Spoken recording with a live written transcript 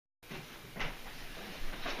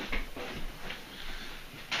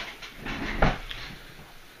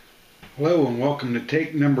Hello and welcome to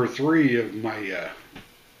take number 3 of my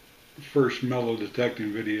first metal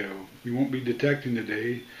detecting video. We won't be detecting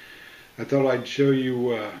today. I thought I'd show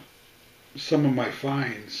you some of my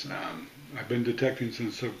finds. I've been detecting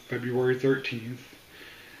since February 13th,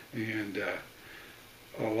 and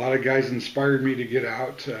a lot of guys inspired me to get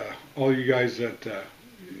out. All you guys that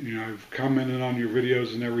have commented on your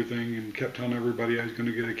videos and everything and kept telling everybody I was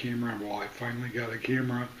going to get a camera. Well, I finally got a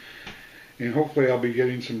camera. And hopefully I'll be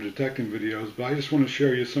getting some detecting videos, but I just want to show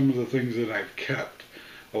you some of the things that I've kept.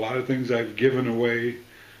 A lot of things I've given away,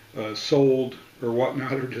 sold, or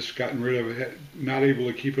whatnot, or just gotten rid of it, not able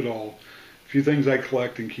to keep it all. A few things I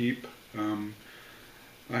collect and keep. I'm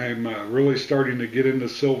really starting to get into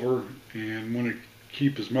silver and want to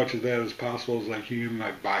keep as much of that as possible as I can.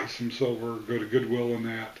 I buy some silver, go to Goodwill and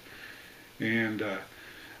that. And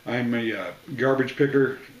I'm a garbage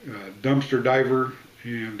picker, dumpster diver,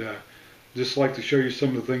 and just like to show you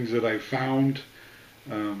some of the things that I found.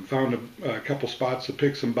 Found a couple spots to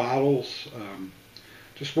pick some bottles.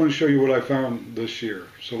 Just want to show you what I found this year.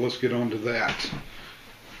 So let's get on to that.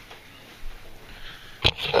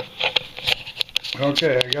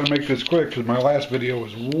 Okay, I gotta make this quick because my last video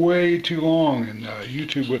was way too long and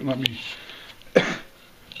YouTube wouldn't let me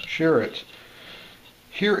share it.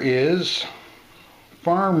 Here is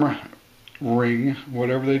farm ring,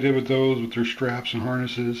 whatever they did with those, with their straps and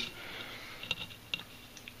harnesses.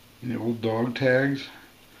 The old dog tags.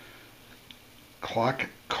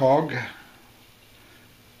 Cog.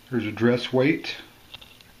 There's a dress weight.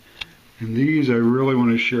 And these I really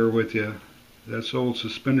want to share with you. That's old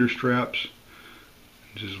suspender straps.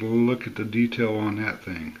 Just look at the detail on that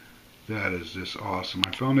thing. That is just awesome.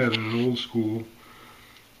 I found that at an old school.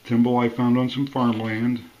 Thimble I found on some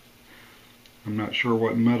farmland. I'm not sure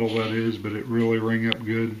what metal that is, but it really rang up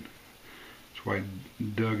good. That's why I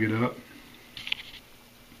dug it up.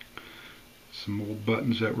 Some old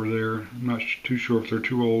buttons that were there. I'm not too sure if they're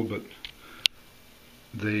too old, but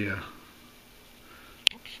they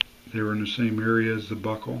were in the same area as the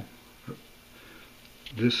buckle.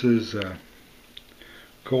 This is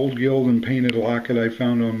gold gilt and painted locket I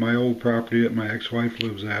found on my old property that my ex-wife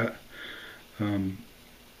lives at.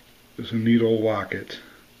 It's a neat old locket.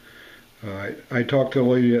 I talked to a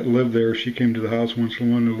lady that lived there. She came to the house once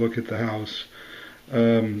and wanted to look at the house.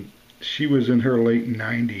 She was in her late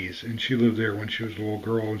 90s and she lived there when she was a little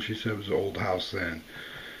girl, and she said it was an old house then.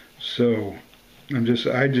 So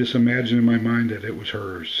I just imagine in my mind that it was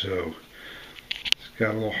hers. So it's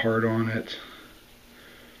got a little heart on it.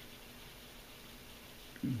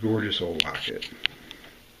 Gorgeous old locket.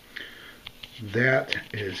 That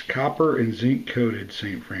is copper and zinc coated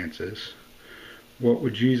St. Francis. What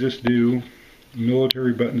would Jesus do?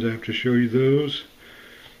 Military buttons, I have to show you those.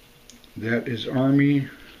 That is Army.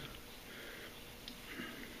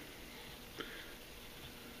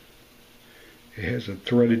 It has a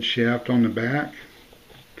threaded shaft on the back.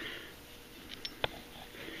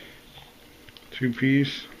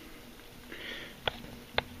 2-piece.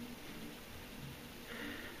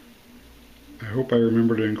 I hope I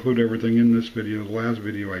remember to include everything in this video. The last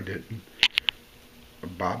video I didn't. A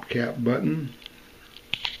Bobcat button.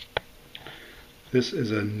 This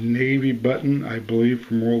is a Navy button, I believe,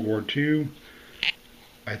 from World War II.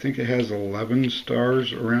 I think it has 11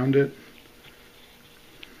 stars around it.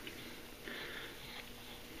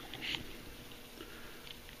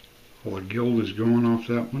 All the gilt is going off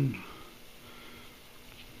that one.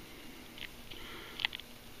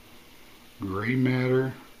 Gray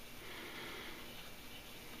matter.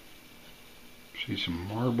 See some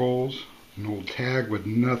marbles. An old tag with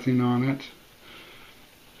nothing on it.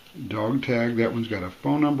 Dog tag. That one's got a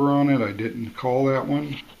phone number on it. I didn't call that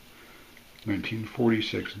one.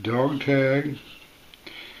 1946 dog tag.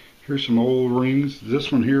 Here's some old rings.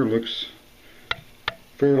 This one here looks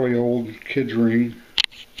fairly old. Kid's ring.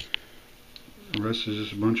 The rest is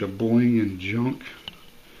just a bunch of bling and junk.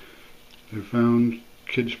 I found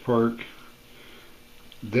Kids Park.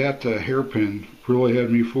 That hairpin really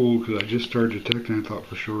had me fooled because I just started detecting. I thought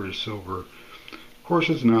for sure it's silver. Of course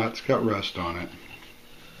it's not. It's got rust on it.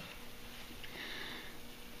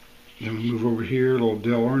 Then we move over here. A little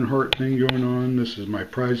Dale Earnhardt thing going on. This is my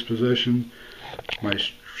prized possession. My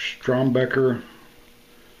Strombecker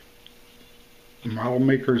Model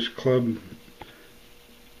Makers Club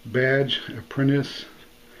badge, apprentice.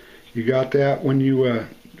 You got that when you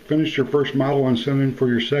finished your first model and sent in for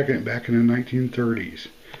your second back in the 1930s.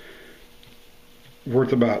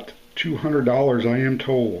 Worth about $200, I am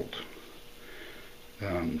told.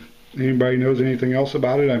 Anybody knows anything else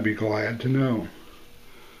about it, I'd be glad to know.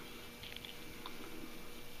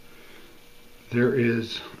 There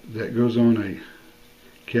is, that goes on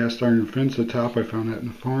a Cast iron fence at the top, I found that in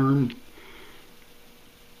the farm.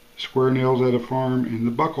 Square nails at a farm, and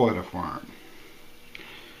the buckle at a farm.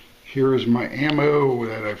 Here is my ammo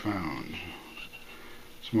that I found.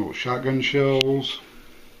 Some old shotgun shells.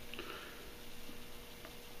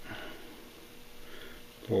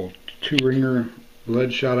 Little 2-ringer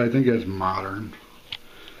lead shot, I think that's modern.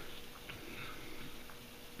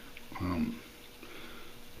 A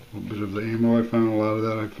little bit of the ammo I found, a lot of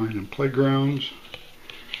that I find in playgrounds.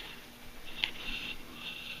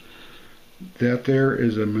 That there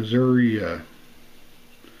is a Missouri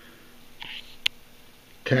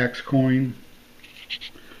tax coin.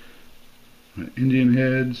 Indian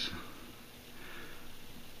heads.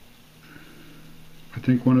 I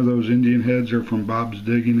think one of those Indian heads are from Bob's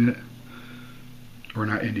Digging It. Or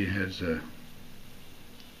not Indian heads,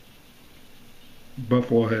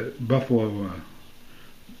 buffalo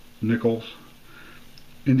nickels.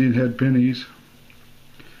 Indian head pennies.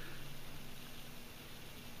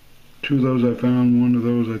 2 of those I found. One of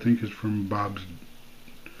those I think is from Bob's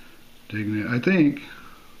Digging It.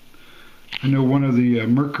 I know one of the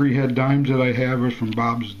Mercury head dimes that I have is from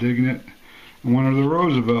Bob's Digging It. And one of the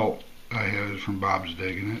Roosevelt I have is from Bob's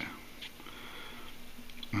Digging It.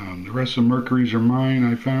 The rest of the Mercuries are mine,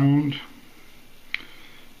 I found.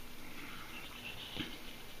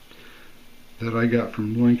 That I got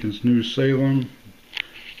from Lincoln's New Salem.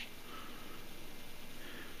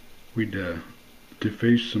 We'd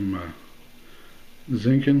deface some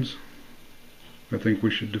Zinkins. I think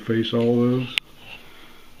we should deface all those.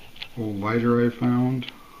 Old lighter I found.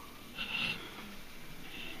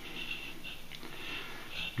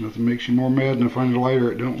 Nothing makes you more mad than to find a lighter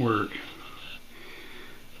that don't work.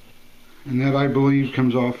 And that, I believe,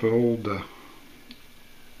 comes off an old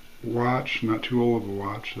watch. Not too old of a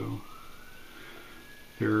watch, though.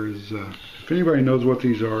 There is, if anybody knows what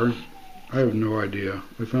these are, I have no idea.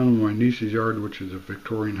 I found them in my niece's yard, which is a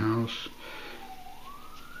Victorian house.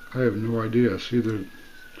 I have no idea. See the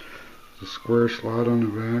square slot on the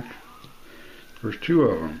back? There's 2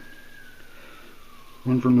 of them.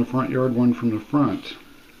 One from the front yard, one from the front.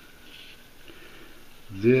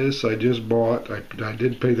 This I just bought. I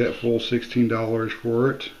did pay that full $16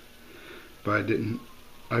 for it, but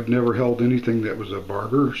I've never held anything that was a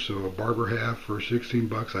barber, so a barber half for 16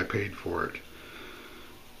 bucks I paid for it.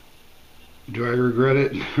 Do I regret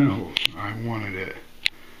it? No, I wanted it.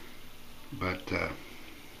 But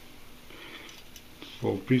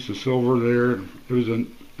little piece of silver there. It was a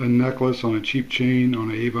necklace on a cheap chain, on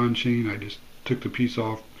an Avon chain. I just took the piece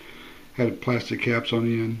off, had plastic caps on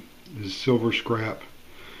the end. This silver scrap.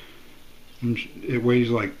 It weighs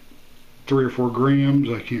like 3 or 4 grams,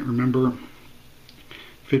 I can't remember.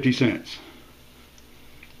 50 cents.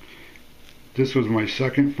 This was my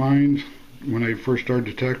second find when I first started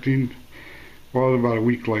detecting. Well, about a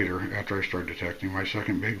week later after I started detecting, my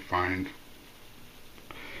second big find.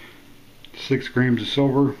 6 grams of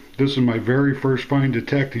silver. This is my very first find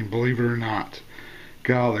detecting, believe it or not.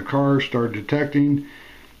 Got out of the car, started detecting.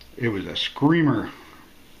 It was a screamer.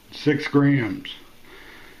 6 grams.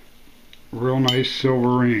 Real nice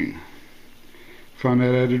silver ring. Found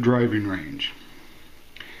that at a driving range.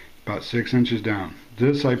 About 6 inches down.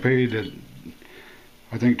 This I paid,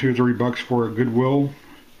 I think, 2 or 3 bucks for at Goodwill.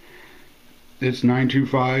 It's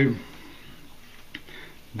 $9.25.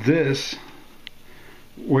 This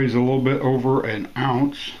weighs a little bit over an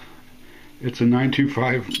ounce. It's a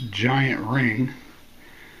 $9.25 giant ring.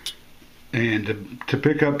 And to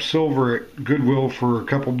pick up silver at Goodwill for a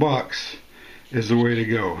couple bucks is the way to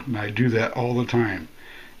go. And I do that all the time.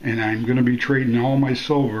 And I'm going to be trading all my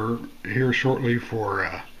silver here shortly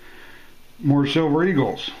for more Silver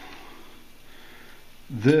Eagles.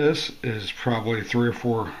 This is probably 3 or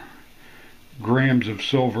 4 grams of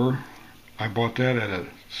silver. I bought that at a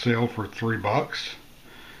sale for 3 bucks.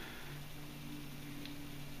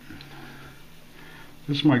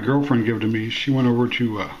 This is my girlfriend gave to me. She went over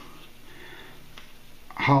to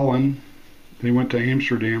Holland. They went to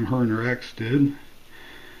Amsterdam, her and her ex did,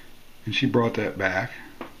 and she brought that back.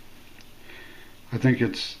 I think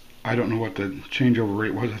I don't know what the changeover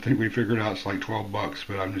rate was. I think we figured out it's like 12 bucks,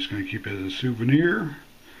 but I'm just going to keep it as a souvenir.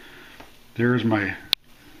 There's my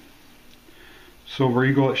Silver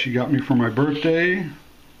Eagle that she got me for my birthday.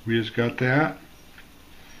 We just got that.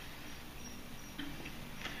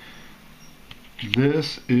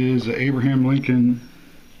 This is the Abraham Lincoln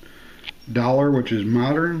dollar, which is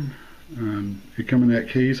modern. It come in that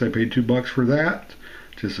case. I paid 2 bucks for that.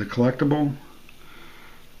 Just a collectible.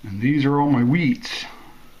 And these are all my wheats.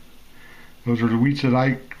 Those are the wheats that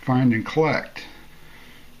I find and collect.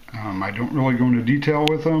 I don't really go into detail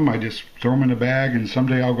with them. I just throw them in a bag, and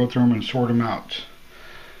someday I'll go through them and sort them out.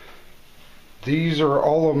 These are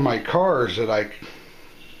all of my cars that I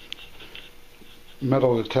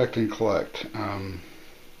metal detect and collect.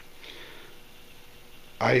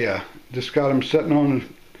 I just got them sitting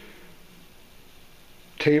on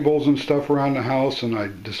tables and stuff around the house, and I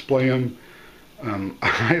display them.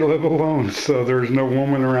 I live alone, so there's no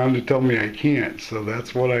woman around to tell me I can't, so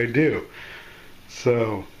that's what I do.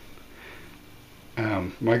 So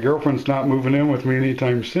my girlfriend's not moving in with me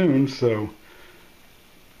anytime soon, so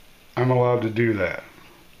I'm allowed to do that.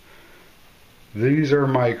 These are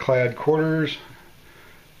my clad quarters,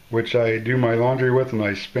 which I do my laundry with, and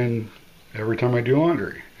I spend every time I do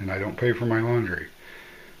laundry, and I don't pay for my laundry.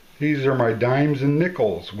 These are my dimes and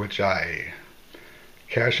nickels, which I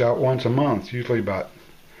cash out once a month, usually about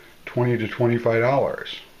 $20 to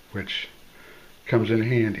 $25, which comes in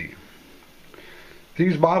handy.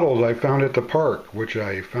 These bottles I found at the park, which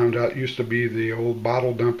I found out used to be the old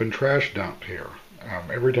bottle dump and trash dump here.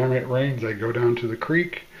 Every time it rains, I go down to the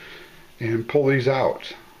creek and pull these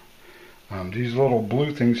out. These little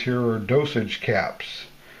blue things here are dosage caps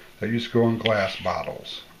that used to go in glass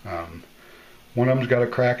bottles. One of them's got a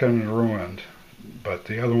crack and ruined, but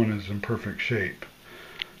the other one is in perfect shape.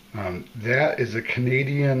 That is a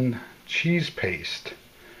Canadian cheese paste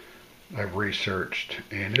I've researched,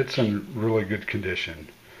 and it's in really good condition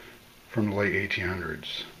from the late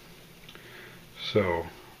 1800s. So,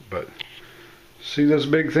 but see this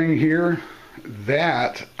big thing here?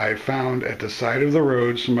 That I found at the side of the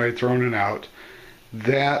road, somebody thrown it out.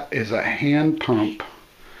 That is a hand pump.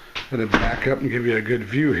 I'm going to back up and give you a good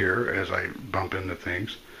view here as I bump into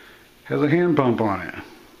things. Has a hand pump on it.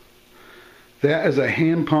 That is a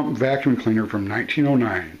hand pump vacuum cleaner from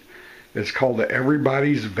 1909. It's called the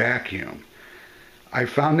Everybody's Vacuum. I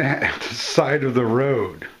found that at the side of the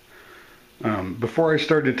road. Before I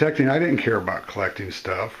started detecting, I didn't care about collecting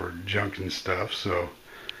stuff or junking stuff, so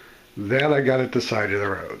that I got at the side of the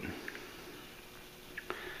road.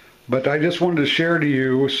 But I just wanted to share to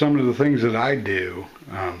you some of the things that I do.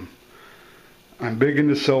 I'm big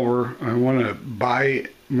into silver. I want to buy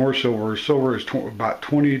more silver. Silver is about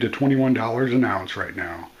 $20 to $21 an ounce right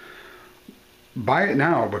now. Buy it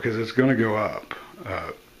now because it's going to go up.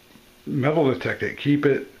 Metal detect it, keep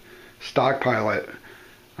it, stockpile it,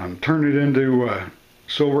 turn it into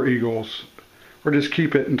silver eagles, or just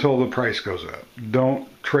keep it until the price goes up. Don't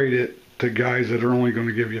trade it to guys that are only going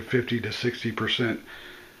to give you 50 to 60%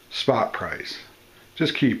 spot price.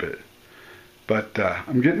 Just keep it. But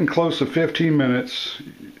I'm getting close to 15 minutes.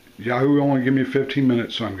 Yahoo only give me 15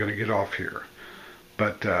 minutes, so I'm going to get off here.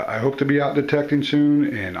 But I hope to be out detecting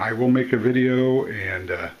soon, and I will make a video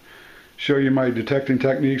and show you my detecting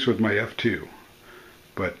techniques with my F2.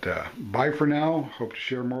 But bye for now. Hope to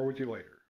share more with you later.